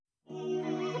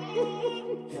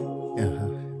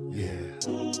Yeah.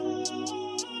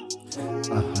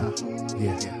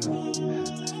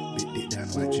 Big dick down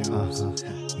like Jones.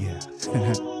 Yeah.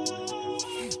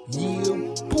 Yeah,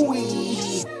 boy.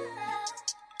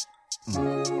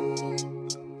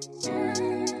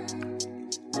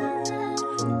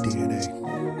 DNA.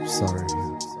 Sorry.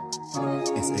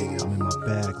 It's A. I'm in my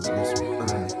bag with this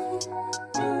one.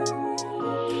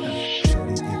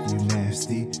 Shorty, if you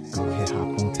nasty, go ahead,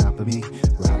 hop on top of me.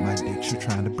 Ride my dick, you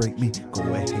trying to break me. Go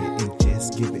ahead and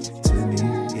just give it to me.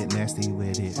 Get nasty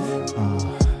with it.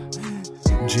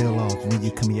 Gel off when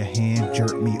you come in your hand,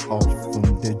 jerk me off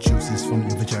from the juices from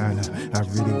your vagina. I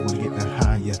really wanna get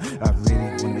behind ya. I really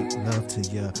wanna make love to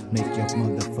ya. Make your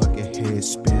motherfucking head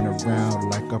spin around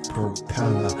like a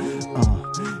propeller.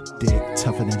 Dick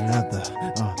tougher than leather.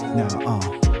 Gonna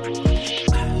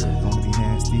be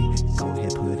nasty. Go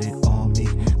ahead, put it on me.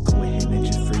 Go ahead and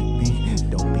just freak me.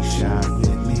 Don't be shy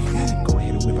with me. Go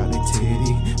ahead and whip out that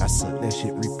titty. I suck that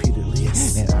shit repeatedly,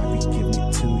 and I be giving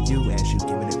it to you as you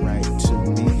giving it right to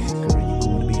me. Girl, you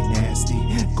gonna be nasty.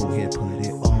 Go ahead, put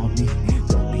it on me.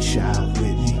 Don't be shy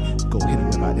with me. Go ahead and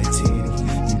whip out that titty.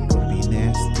 You gonna be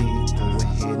nasty. Go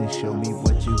ahead and show me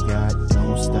what you got.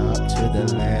 Don't stop to the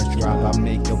last drop. I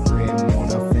make your friend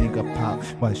want a finger pop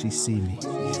while she see me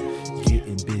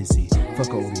getting busy. Fuck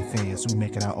OnlyFans, we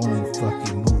making our own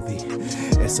fucking movie.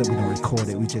 Except we don't record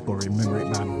it, we just gonna remember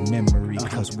it by memory.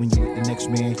 Cause when you with the next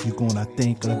man, you gonna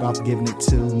think about giving it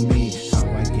to me. How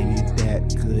I give you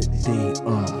that good D,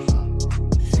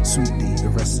 sweet D, the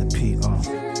recipe,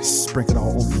 sprinkle it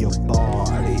all over your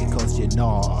body. Cause you're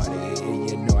naughty,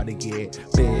 you know how to get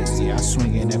busy. I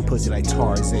swing in that pussy like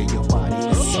Tarzan, your body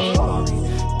is safari.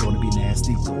 Gonna be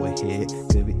nasty, go ahead,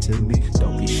 give it to me.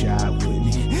 Don't be shy with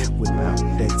me, whip out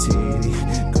that titty.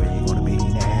 Girl, you gonna be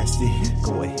nasty,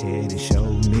 go ahead and show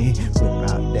me. Whip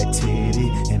out that titty,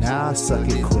 and I'll suck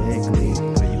it quickly.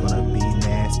 Girl, you gonna be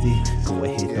nasty, go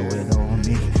ahead, throw it on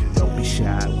me. Don't be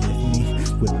shy with me,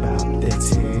 whip out that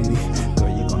titty.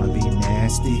 Girl, you gonna be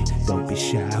nasty, don't be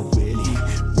shy with me.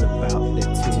 Whip out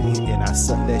that titty, and I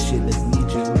suck that shit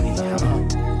immediately.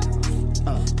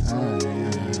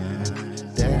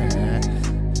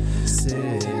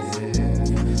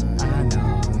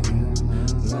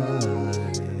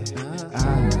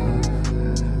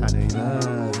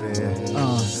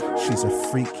 She's a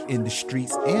freak in the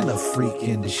streets and a freak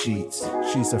in the sheets.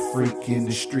 She's a freak in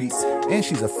the streets and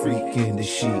she's a freak in the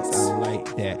sheets. I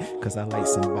like that, cause I like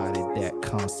somebody that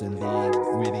constantly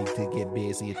ready to get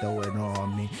busy and throw it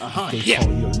on me. They call you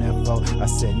a nympho. I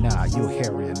said, nah, you're a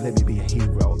heroine. Let me be a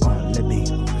hero. Let me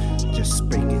just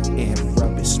spank it and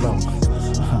rub it slow.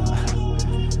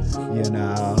 You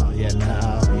know.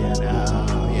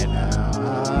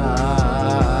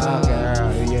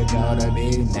 Girl, you're gonna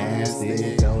be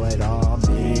nasty. Throw it on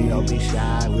me. Don't be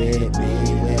shy with me.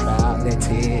 Whip out that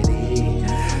titty.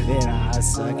 Then I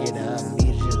suck it up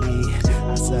immediately.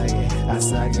 I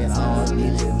suck it all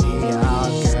immediately.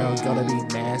 Oh, girl, gonna be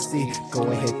nasty. Go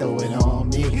ahead, throw it on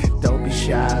me. Don't be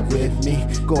shy with me.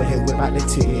 Go ahead, whip out the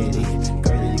titty.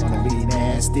 Girl, you're gonna be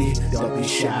nasty. Don't be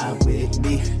shy with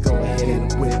me. Go ahead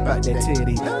and whip out that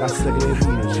titty. I suck it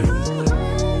immediately.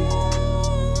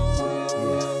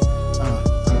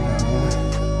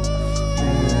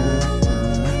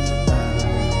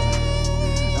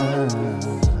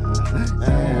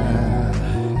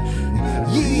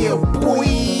 Yeah,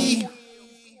 boy.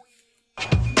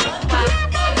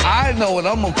 I know what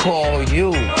I'm gonna call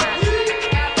you.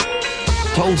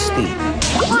 Toasty.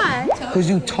 Why? Cause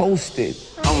you toasted.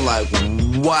 I'm like,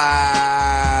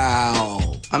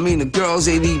 wow. I mean, the girls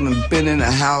ain't even been in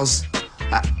the house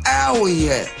an hour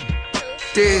yet.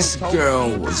 This girl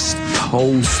was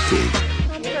toasted.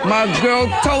 My girl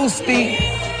Toasty.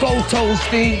 Go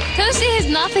Toasty. Toasty has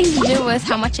nothing to do with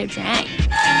how much I drank.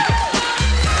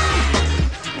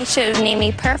 It should have named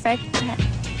me Perfect, but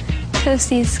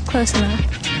Toasty's close enough.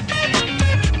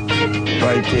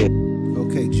 Right there.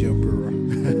 Okay, Jumper.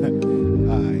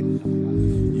 Alright.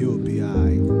 You'll be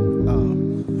alright.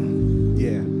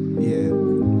 Yeah.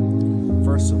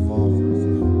 First of all,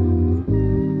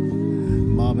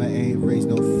 mama ain't raised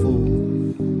no fool.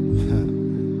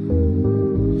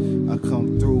 I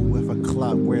come through with a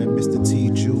clock wearing Mr.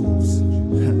 T jewels.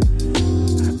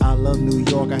 I love New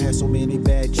York. I had so many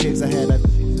bad chicks. I had to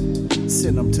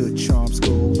send them to charm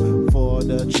school for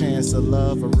the chance of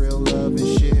love, of real love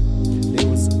and shit. They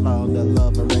was all the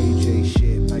love of Ray J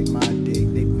shit. Like my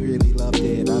dick, they really loved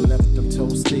it. I left them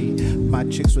toasty. My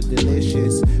chicks were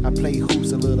delicious. I played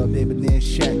hoops a little bit, but then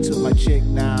Shaq took my chick.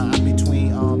 Now I'm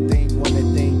between thing one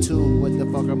and thing two. What the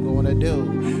fuck I'm gonna do?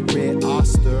 Red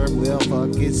Oster will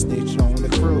fucking snitch on the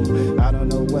crew. I don't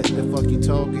know what the fuck you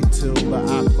talking to, but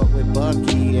I fuck with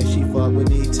Bucky and she fuck with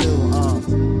me too.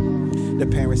 The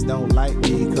parents don't like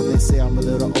me cause they say I'm a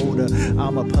little older.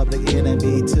 I'm a public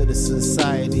enemy to the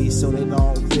society, so they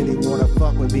don't really wanna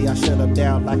fuck with me. I shut them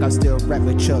down like I still rap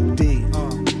with Chuck D.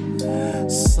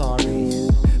 Sorry,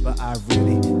 but I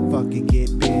really fucking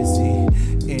get busy.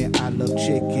 And I love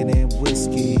chicken and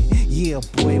whiskey. Yeah,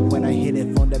 boy, when I hit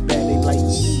it from the back, they like,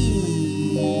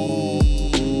 yeah.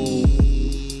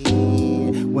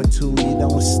 1, 2, you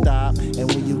don't stop. And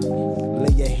when you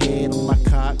lay your head on my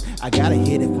cock, I gotta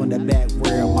hit it from the back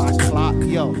where my clock.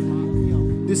 Yo,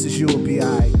 this is You'll Be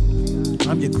Alright.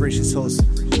 I'm your gracious host,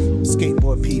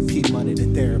 Skateboard PP, Money to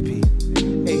Therapy,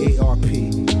 AARP.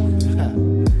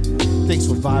 Thanks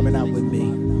for vibing out with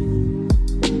me.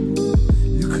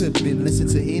 You could have been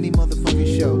listening to any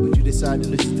motherfucking show, but you decided to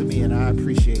listen to me, and I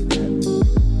appreciate that.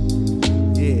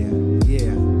 Yeah.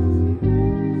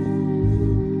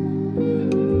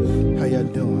 How y'all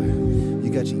doing? You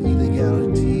got your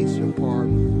illegalities, your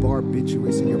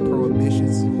barbiturates, and your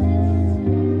prohibitions.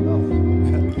 Oh,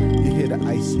 you hear the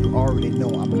ice, you already know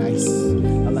I'm nice.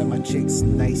 I like my chicks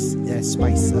nice, that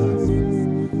spice up.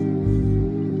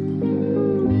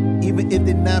 Even if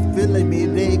they're not feeling me,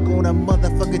 they gonna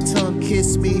motherfucking tongue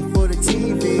kiss me for the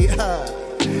TV.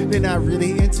 They're not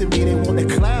really into me, they want the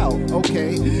clout,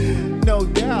 okay? No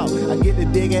doubt, I get to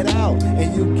dig it out,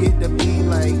 and you get to be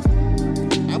like,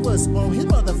 I was on his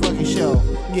motherfucking show.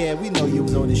 Yeah, we know you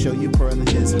was on the show, you purling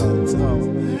his hoes.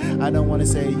 I don't wanna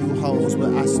say you hoes,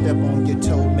 but I step on your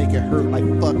toe, make it hurt like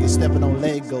fucking stepping on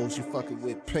Legos. You fucking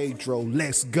with Pedro,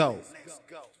 let's go.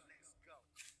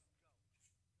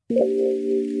 I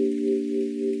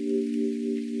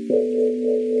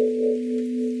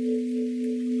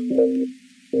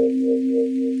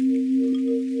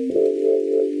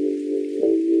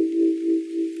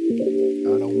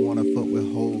don't wanna fuck with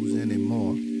hoes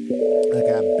anymore. I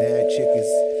got bad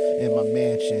chickens in my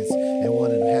mansions, and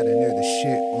one of them had a nerve to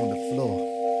shit on the floor.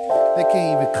 They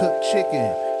can't even cook chicken.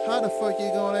 How the fuck you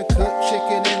gonna cook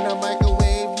chicken in the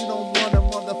microwave? You don't wanna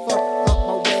motherfuck up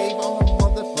my wave on a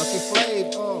motherfucking flave.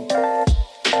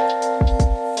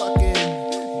 Fucking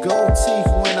gold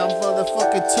teeth when I'm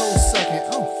motherfucking toe sucking.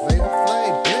 I'm Flavor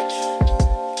Flav, bitch.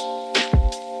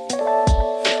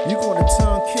 You gonna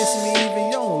tongue kiss me even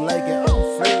you don't like it. I'm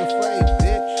Flavor Flav,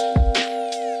 bitch.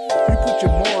 You put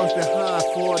your morals behind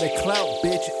for the clout,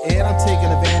 bitch, and I'm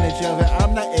taking advantage of it.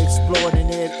 I'm not exploiting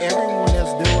it. Everyone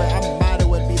else do it. I might as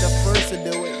well be the first to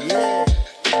do it. Yeah.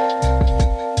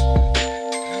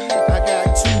 I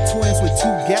got 2 twins with 2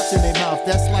 gaps in their mouth.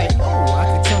 That's like, oh, I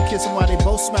can tongue kiss them while they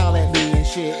both smile at me and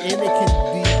shit, and they can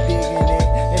be digging it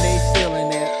and they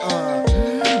feeling it.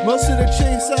 Most of the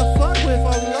chicks I fuck with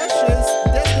are luscious.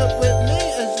 That's good with me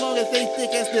as long as they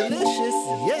think it's delicious.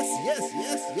 Yes.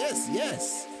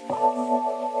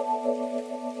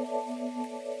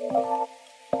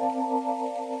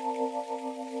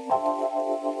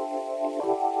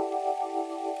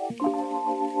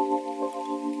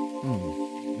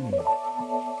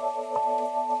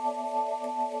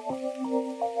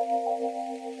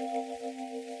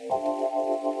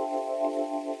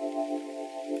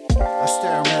 I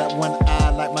stare at one eye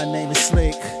like my name is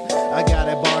Slick. I got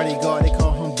a bodyguard, they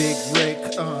call him Big Rick.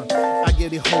 I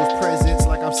give these hoes presents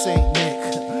like I'm Saint Nick.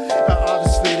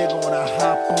 Obviously they gonna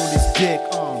hop on this dick.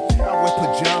 I wear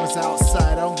pajamas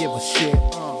outside, I don't give a shit.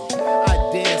 I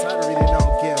dance, I really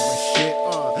don't give a shit.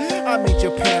 I meet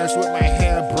your parents with my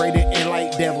hair braided in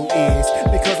like devil ears,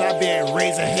 because I've been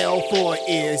raising hell for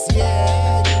years.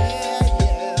 Yeah.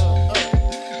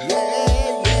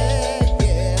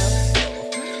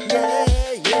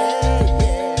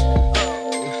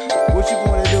 What you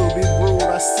gonna do, Big Rude?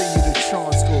 I see you to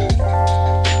charm school.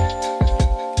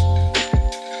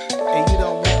 And you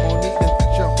don't want Monique to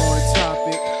jump on the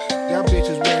topic. Y'all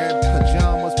bitches wearing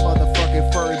pajamas, motherfucking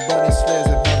furry bunny sleds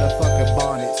and motherfucking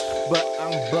bonnets. But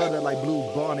I'm butter like Blue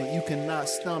Bonnet. You cannot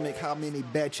stomach how many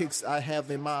bad chicks I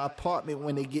have in my apartment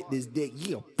when they get this dick.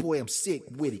 Yeah, boy, I'm sick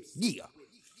with it. Yeah.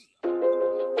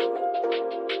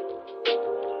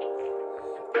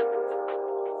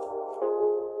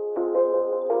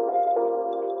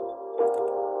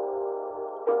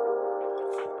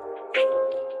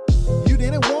 You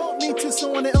didn't want me till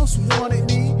someone else wanted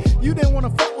me. You didn't want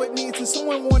to fuck with me till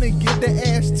someone wanted to give the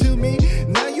ass to me.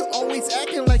 Now you always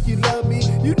acting like you love me.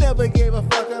 You never gave a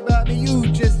fuck about me. You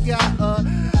just got a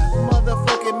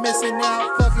motherfucking missing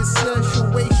out fucking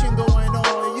situation going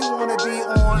on. You want to be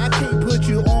on, I can't put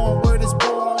you on where it's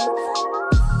born.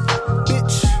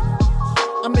 Bitch,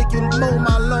 I make you mow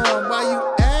my lawn while you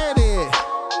at it.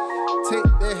 Take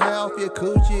the hair off your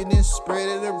coochie and then spread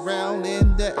it around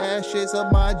in the ashes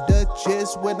of my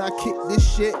Duchess. When I kick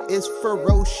this shit, it's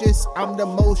ferocious. I'm the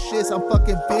mostest, I'm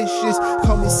fucking vicious.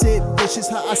 Call me Sid Vicious,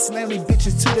 how I slam these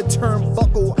bitches to the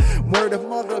turnbuckle. Word of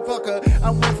motherfucker,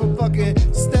 I went from fucking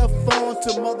Stephon to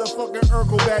motherfucking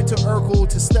Urkel, back to Urkel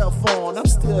to Stephon. I'm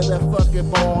still that fucking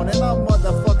born, and I'm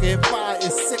motherfucking fire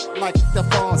and sick like the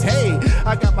Fawns. Hey,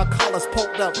 I got my collars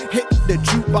poked up, hit the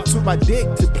jukebox with my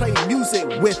dick to play music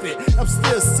with it. I'm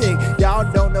still sick,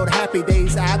 y'all don't know the happy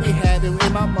days I be having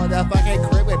in my motherfucking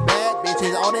crib with bad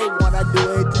bitches. All they wanna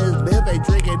do is just live and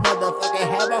drink and motherfucking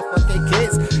have my fucking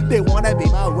kids. They wanna be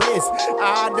my whiz,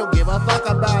 I don't give a fuck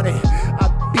about it. I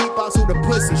beatbox with the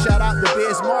pussy, shout out to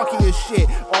Biz Markie and shit.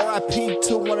 R.I.P.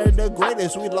 to one of the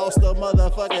greatest. We lost a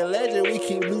motherfucking legend. We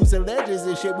keep losing legends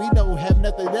and shit. We don't have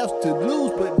nothing else to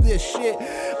lose but this shit.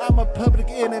 I'm a public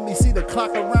enemy. See the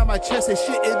clock around my chest and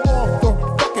shit is more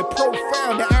fucking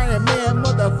profound. The Iron Man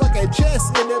motherfucking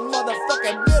chest in the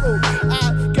motherfucking middle.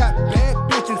 I got bad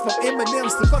bitches from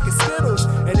M&M's to fucking Skittles,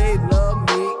 and they love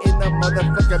me in the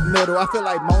motherfucking middle. I feel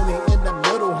like Moni in the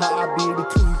middle, how I be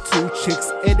between two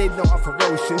chicks, and they know I'm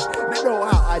ferocious. They know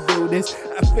how I do this.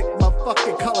 I pick my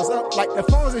fucking colors up like the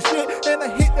phones and shit, and I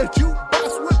hit the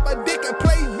jukebox with my dick and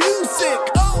play music.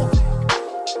 Oh!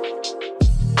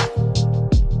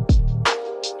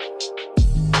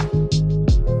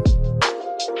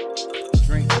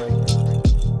 Drink,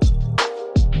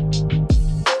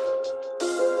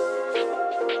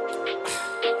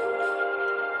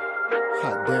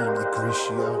 hot damn,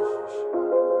 Lucretia.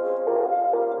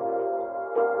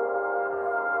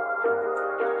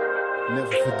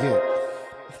 Never forget.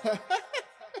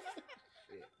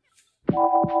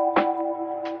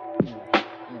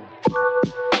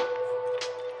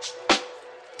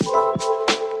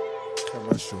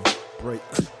 Commercial break.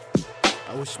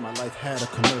 I wish my life had a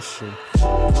commercial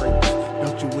break.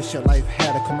 Don't you wish your life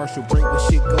had a commercial break? When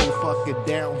shit go fucking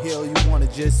downhill, you wanna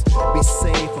just be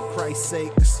saved for Christ's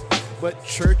sakes. But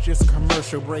church is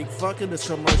commercial break, fucking is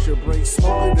commercial break,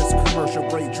 smoking is commercial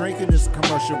break, drinking is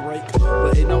commercial break.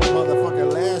 But it don't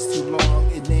motherfucking last too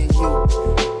long, and then you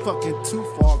fucking too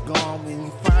far gone when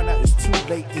you find out it's too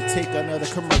late to take another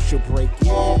commercial break.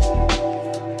 Yeah,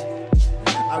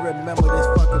 I remember this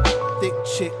fucking thick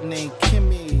chick named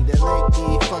Kimmy that let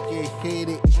me fucking hit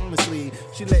it. Honestly,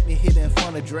 she let me hit in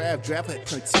front of draft it,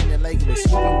 pretending like it was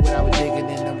swooping when I was digging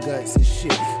in them guts and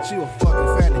shit. She was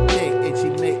fucking fat and thick, and she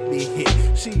make me hit.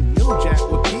 She knew Jack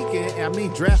was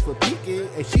peeking, draft was peeking,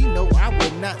 and she know I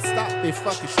would not stop it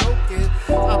fucking stroking.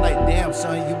 I'm like, damn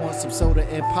son, you want some soda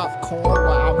and popcorn while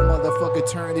I motherfucking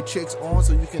turn the chicks on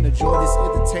so you can enjoy this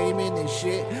entertainment and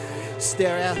shit.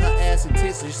 Stare at her ass and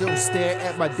tits, and she don't stare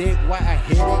at my dick while I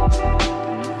hit it.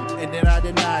 And then I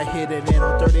deny I hit it, and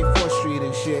on 34th Street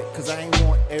and shit, cause I ain't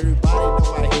want everybody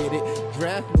know I hit it.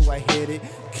 Draft knew I hit it,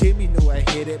 Kimmy knew I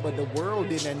hit it, but the world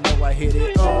didn't know I hit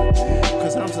it.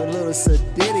 Cause I'm so little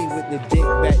sadiddy with the dick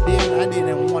back then, I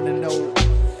didn't wanna know.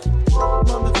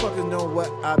 Motherfuckers know what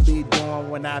I be doing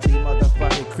when I be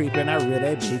motherfucking creeping. I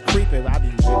really be creeping, I be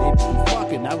really be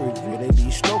fucking, I really be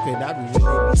stroking, I be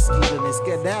really be skeeting and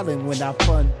skedaddling when I'm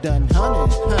done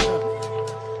hunting.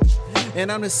 And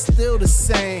I'm still the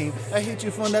same. I hit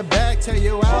you from the back, tell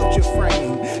you out your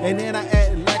frame, and then I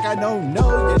act like I don't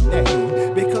know your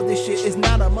name, because this shit is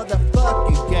not a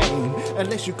motherfucking game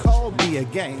unless you call me a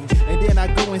game. And then I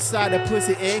go inside the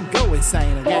pussy and go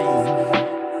insane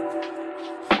again.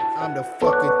 I'm the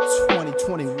fucking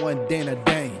 2021 Dana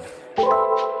Dane.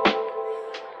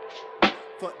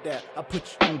 Fuck that, I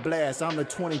put you on blast. I'm the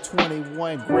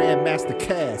 2021 Grandmaster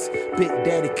Cass. Big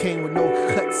Daddy came with no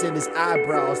cuts in his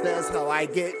eyebrows. That's how I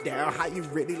get down. How you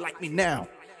really like me now?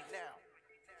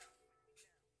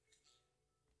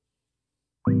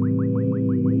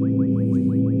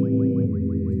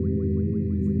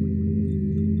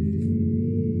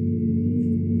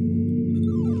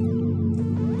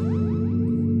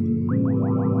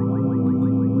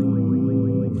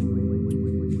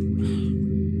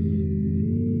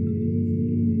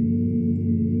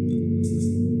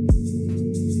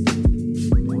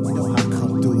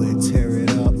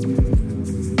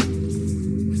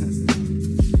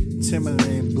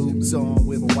 Timberland boots on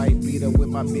with a white beater with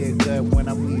my big gut when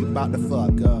I'm about to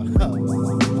fuck up.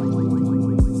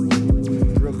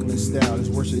 Brooklyn style is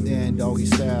worse than doggy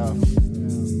style.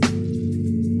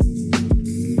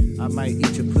 I might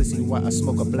eat your pussy while I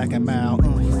smoke a black and mild.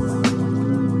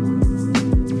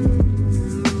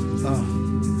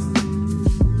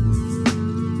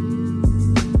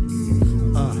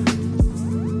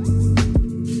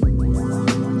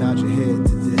 Nod your head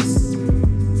to this.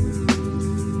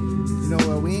 You know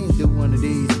what? We ain't do one of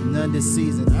these none this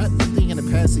season. I think in the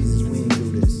past seasons we ain't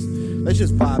do this. Let's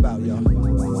just vibe out, y'all.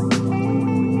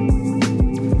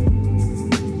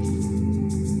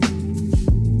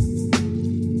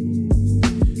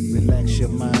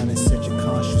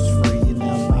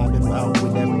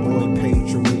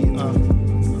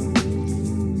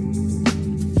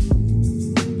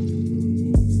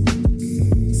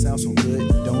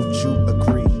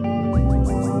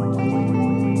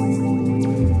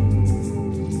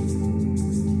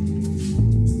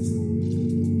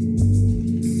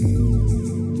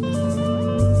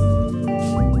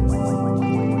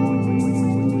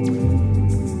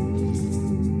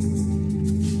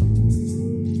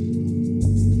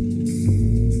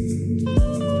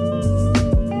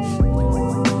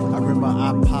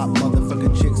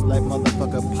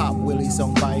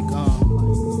 bike.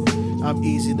 I'm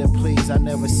easy to please. I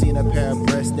never seen a pair of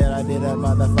breasts that I did a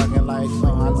motherfucking like.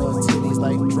 I love titties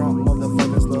like drunk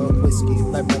motherfuckers love whiskey,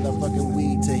 like motherfucking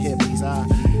weed to hippies. I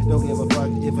don't give a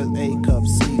fuck if it's A cup,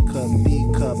 C cup, B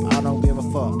cup. I don't give a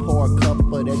fuck. Pour a cup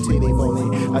of that titty for me.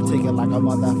 I take it like a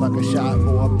motherfucking shot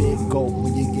or a big gulp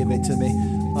when you give it to me.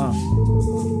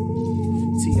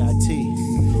 TIT,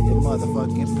 it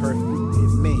motherfucking perfect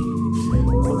with me.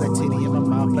 Put that titty in my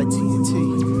mouth like TNT.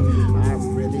 I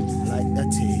really like that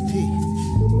titty.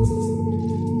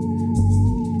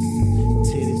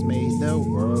 Titties made the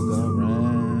world go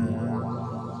round.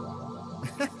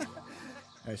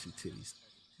 Actually, titties,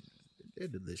 they're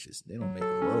delicious. They don't make the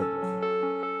world go round.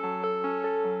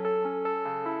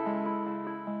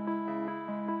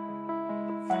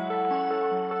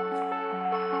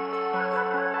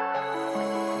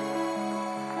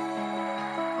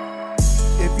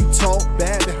 If you talk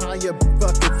bad behind your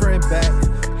fucking friend back,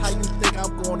 how you think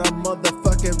I'm gonna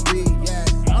motherfucking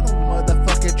react? I don't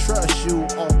motherfucking trust you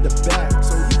off the back,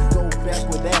 so you can go back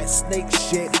with that snake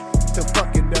shit to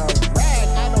fucking rag.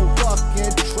 I don't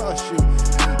fucking trust you.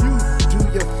 You do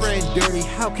your friend dirty,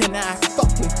 how can I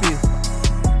fuck with you?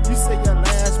 You say your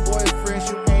last boyfriend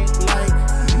you ain't like.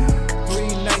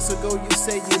 3 nights ago you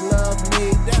say you love me,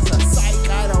 that's a psych.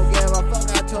 I don't give a fuck.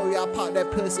 I told you I popped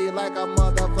that pussy like a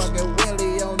motherfucking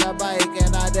Willie on the bike,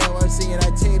 and I never seen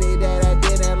a titty that I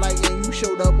didn't like, and you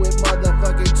showed up with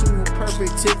motherfucking 2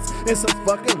 perfect tits and some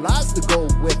fucking lies to go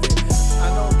with it. I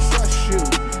don't trust you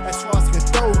as far as I can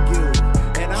throw you,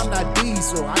 and I'm not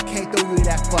Diesel, I can't throw you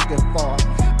that fucking far,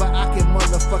 but I can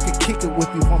motherfucking kick it with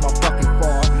you from a fucking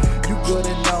far. You good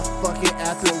enough fucking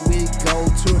after we go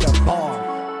to the bar.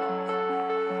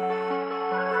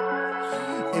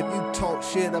 If you talk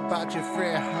shit about your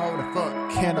friend, how the fuck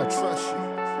can I trust you?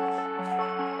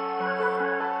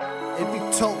 If you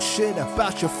talk shit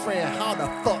about your friend, how the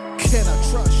fuck can I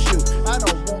trust you? I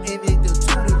don't want anything to do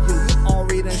to you. You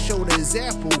already done showed an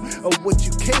example of what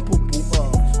you capable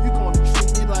of. You gonna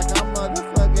treat me like I'm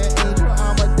motherfucking angel,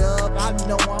 I'm a dove. I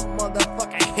know I'm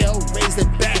motherfucking hell raising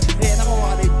back, and all I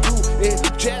do is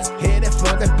just hit it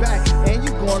from the back. And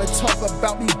you gonna talk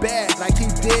about me bad like you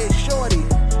did shorty.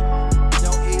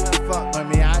 Fuck with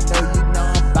me, I know you know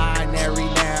I'm binary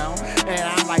now, and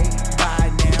I'm like bi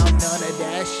now. None of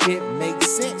that shit makes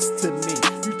sense to me.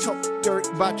 You talk dirt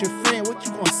about your friend, what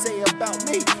you gonna say about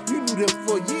me? You knew them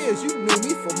for years, you knew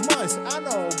me for months. I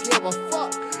don't give a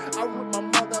fuck. I rip my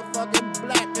motherfucking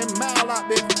black and mild out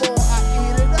before I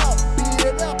eat it up, beat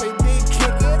it up, and then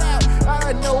kick it out.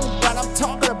 I know what I'm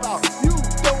talking about. You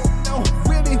don't know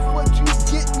really what you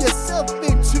getting yourself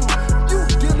into. You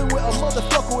dealing with a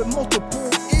motherfucker with multiple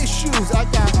issues. I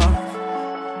got a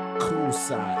cool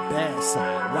side, bad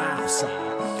side, wild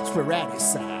side, sporadic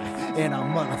side, and a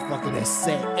motherfucker that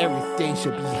said everything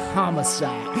should be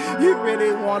homicide. You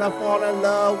really wanna fall in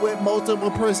love with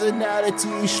multiple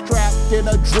personalities strapped in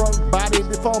a drunk body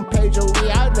from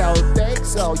Pagery? I don't think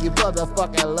so. You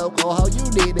motherfucking local hoe, you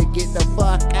need to get the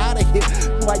fuck out of here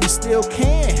while you still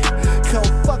can.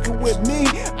 Come fucking with me,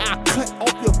 I'll cut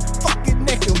off your fucking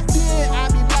neck, and then I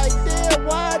be like, damn,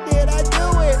 why did I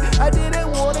do it? I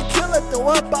didn't want to kill her, throw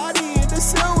her body in the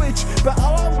sewage, but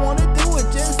all I want to do is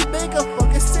just make a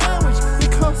fucking sandwich.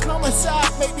 Becomes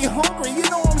homicide, make me hungry, you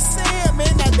know what I'm saying,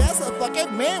 man? Now that's a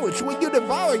fucking sandwich. When you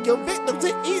devour your victims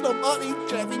and eat them, all these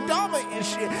Jeffrey Dahmer and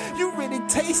shit, you really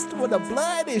taste with the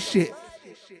blood and shit.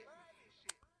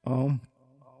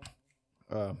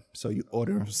 So you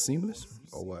order seamless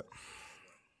or what?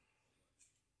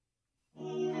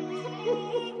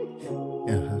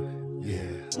 Yeah. Yeah.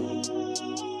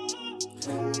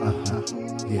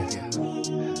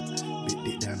 Big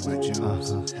dick down like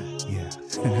Jones. Yeah.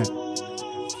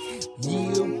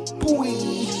 Yeah, boy.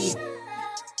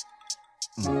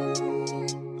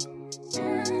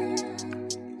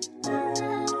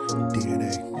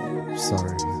 DNA.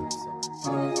 Sorry.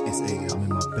 It's A. I'm in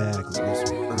my bag with this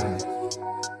one.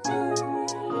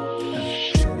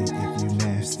 Shorty, if you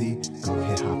nasty, go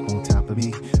ahead, hop on top of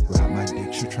me. Ride my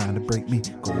dick, you trying to break me.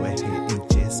 Go ahead and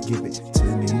just give it to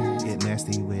me. Get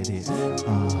nasty with it.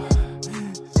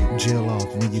 Gel off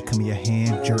when you come in your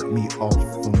hand, jerk me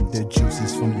off from the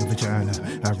juices from your vagina.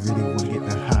 I really wanna get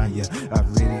behind ya. I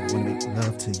really wanna make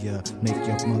love to ya. Make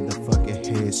your motherfucking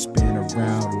head spin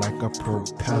around like a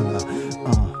propeller.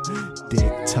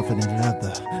 Dick tougher than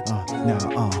leather. Gonna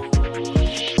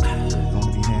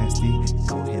be nasty.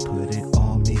 Go ahead, put it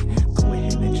on me. Go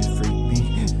ahead and just freak me.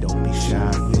 Don't be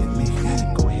shy with me.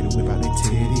 Go ahead and whip out that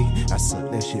titty. I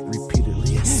suck that shit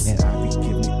repeatedly, and I be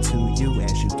giving it to you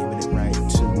as you giving it right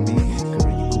to me.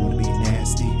 Girl, you gonna be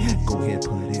nasty. Go ahead,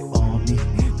 put it on me.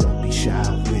 Don't be shy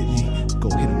with me. Go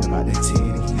out that titty.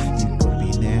 You gonna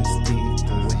be nasty.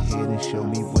 Go ahead and show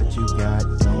me what you got.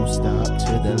 Don't stop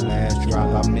to the last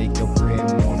drop. I make your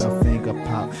friend want a finger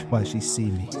pop while she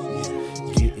see me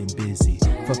getting busy.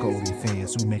 Fuck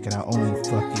OnlyFans, we making our own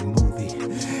fucking movie.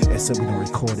 And so we don't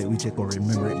record it, we just gonna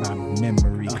remember it by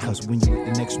memory. Cause when you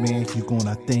with the next man, you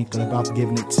gonna think about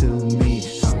giving it to me.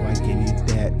 How I give you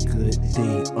that good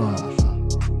D,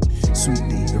 sweet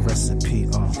D, the recipe,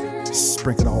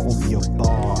 sprinkle it all over your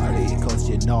body. Cause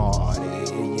you're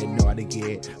naughty, and you know how to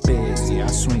get busy. I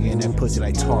swing in that pussy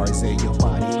like Tarzan, your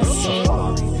body is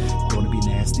safari. Gonna be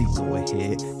nasty, go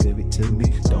ahead, give it to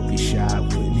me. Don't be shy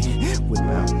with me, whip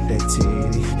out that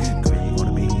titty. Girl, you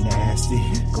gonna be nasty,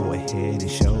 go ahead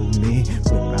and show me.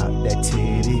 Whip out that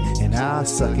titty, and I'll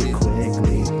suck it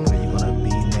quickly. Girl, you gonna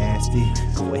be nasty,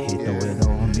 go ahead, throw it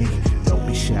on me. Don't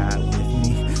be shy with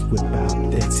me, whip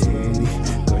out that titty.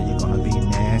 Girl, you gonna be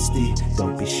nasty,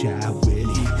 don't be shy with me.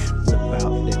 Whip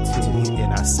out that titty,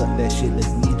 and I suck that shit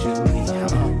immediately.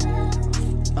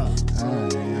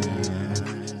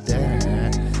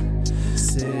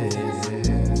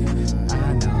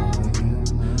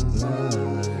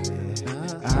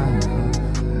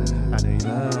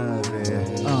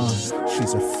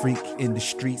 She's a freak in the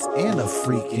streets and a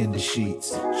freak in the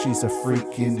sheets. She's a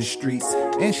freak in the streets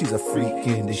and she's a freak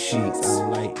in the sheets. I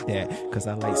like that, cause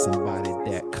I like somebody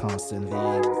that constantly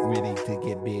ready to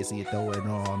get busy and throw it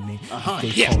on me. They call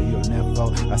you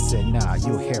Nevo. I said, nah,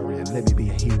 you heroin. Let me be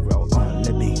a hero.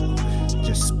 Let me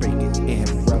just spring it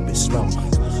and rub it slow.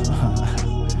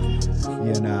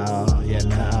 You know.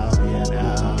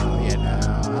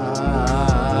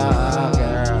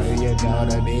 Girl, you're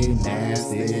gonna be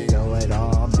nasty. Throw it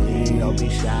on me. Don't be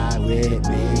shy with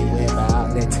me. Whip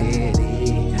out the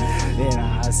titty. Then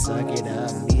I suck it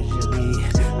up immediately.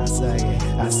 I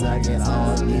suck it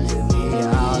all immediately.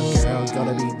 Oh, girl,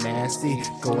 gonna be nasty.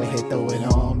 Go ahead, throw it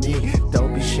on me.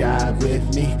 Don't be shy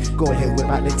with me. Go ahead, whip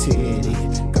out the titty.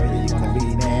 Girl, you're gonna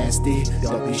be nasty.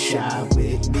 Don't be shy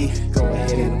with me. Go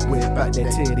ahead and whip out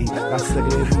that titty. I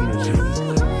suck it immediately.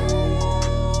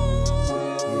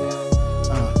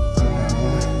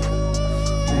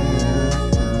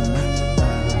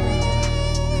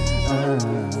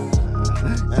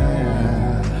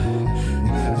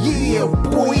 Yeah,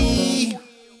 boy.